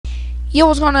Yo,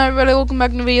 what's going on, everybody? Welcome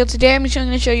back to the video. Today I'm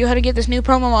going to show you how to get this new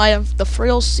promo item, the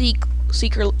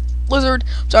Frill-Seeker lizard.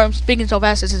 Sorry, I'm speaking so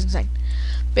fast, this is insane.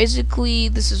 Basically,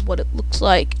 this is what it looks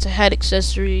like. It's a head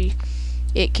accessory.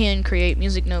 It can create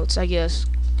music notes, I guess.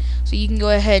 So you can go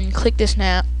ahead and click this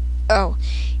now. Oh,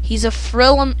 he's a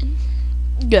frill.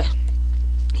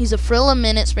 He's a frill a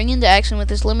minute. Spring into action with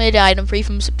this limited item, free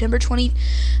from September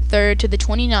 23rd to the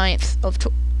 29th of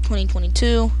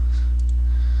 2022.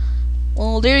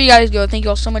 Well, there you guys go. Thank you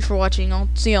all so much for watching. I'll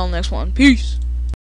see you all in the next one. Peace.